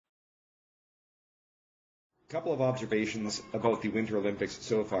couple of observations about the Winter Olympics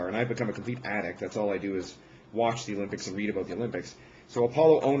so far, and I've become a complete addict. That's all I do is watch the Olympics and read about the Olympics. So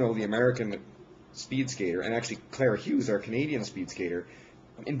Apollo Ono, the American speed skater, and actually Claire Hughes, our Canadian speed skater,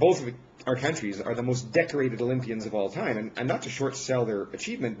 in both of our countries are the most decorated Olympians of all time. And not to short sell their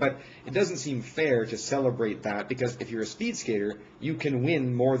achievement, but it doesn't seem fair to celebrate that, because if you're a speed skater, you can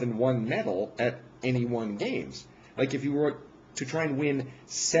win more than one medal at any one games. Like if you were to try and win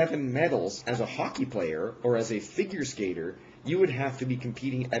 7 medals as a hockey player or as a figure skater, you would have to be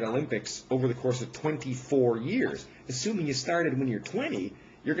competing at Olympics over the course of 24 years. Assuming you started when you're 20,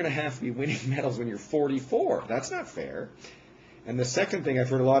 you're going to have to be winning medals when you're 44. That's not fair. And the second thing, I've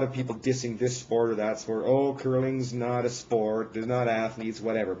heard a lot of people dissing this sport or that sport. Oh, curling's not a sport, there's not athletes,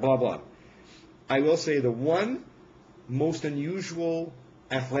 whatever, blah, blah. I will say the one most unusual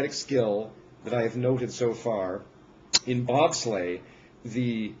athletic skill that I have noted so far, in bobsleigh,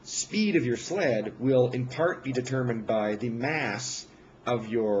 the speed of your sled will in part be determined by the mass of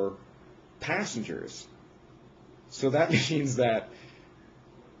your passengers. So that means that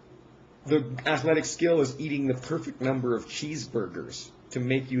the athletic skill is eating the perfect number of cheeseburgers to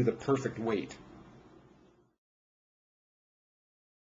make you the perfect weight.